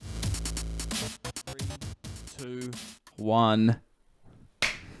2, 1.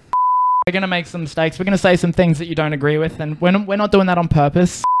 We're going to make some mistakes. We're going to say some things that you don't agree with, and we're not doing that on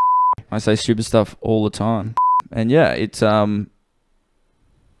purpose. I say stupid stuff all the time. And yeah, it's I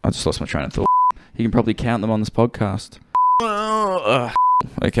just lost my train of thought. You can probably count them on this podcast.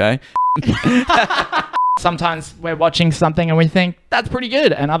 Okay. Sometimes we're watching something and we think, that's pretty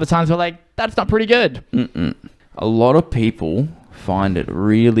good. And other times we're like, that's not pretty good. A lot of people find it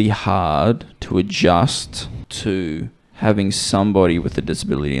really hard to adjust to having somebody with a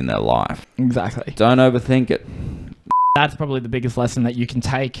disability in their life. Exactly. Don't overthink it. That's probably the biggest lesson that you can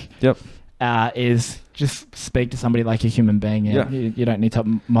take. Yep. Is just speak to somebody like a human being. Yeah. You don't need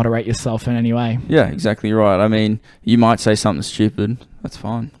to moderate yourself in any way. Yeah, exactly right. I mean, you might say something stupid. That's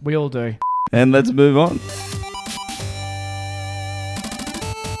fine. We all do. And let's move on.